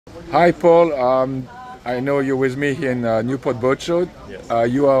Hi, Paul. I know you're with me here in Newport Boat Show.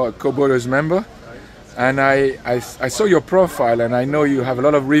 Yes. You are a Coboaters member, and I saw your profile, and I know you have a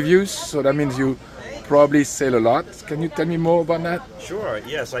lot of reviews, so that means you probably sail a lot. Can you tell me more about that? Sure,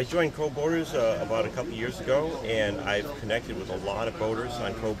 yes. I joined Coboaters about a couple years ago, and I've connected with a lot of boaters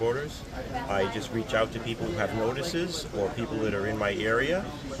on Coboaters. I just reach out to people who have notices or people that are in my area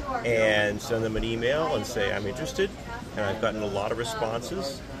and send them an email and say I'm interested. And I've gotten a lot of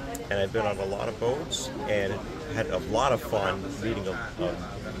responses, and I've been on a lot of boats and had a lot of fun meeting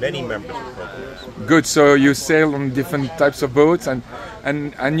many members of Coboaters. Good. So you sail on different types of boats,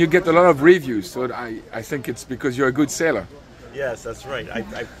 and you get a lot of reviews. So I think it's because you're a good sailor. Yes, that's right.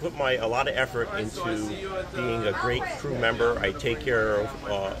 I put a lot of effort into being a great crew member. I take care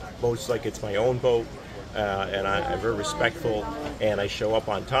of boats like it's my own boat, and I'm very respectful, and I show up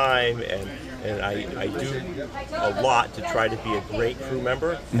on time, and I do a lot to try to be a great crew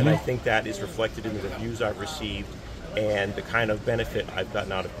member, and I think that is reflected in the reviews I've received and the kind of benefit I've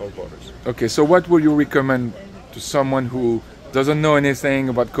gotten out of Coboaters. Okay, so what would you recommend to someone who doesn't know anything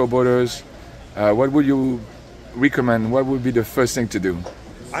about Coboaters? What would you recommend? What would be the first thing to do?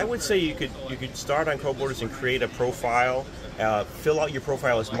 I would say you could start on Coboaters and create a profile. Fill out your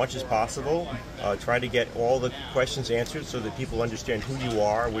profile as much as possible. Try to get all the questions answered so that people understand who you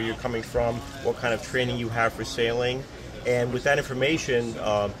are, where you're coming from, what kind of training you have for sailing. And with that information,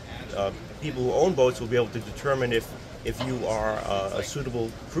 people who own boats will be able to determine if you are a suitable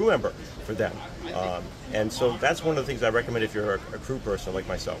crew member for them. And so that's one of the things I recommend if you're a crew person like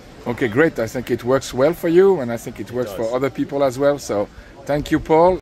myself. Okay, great. I think it works well for you, and I think it works for other people as well. So thank you, Paul.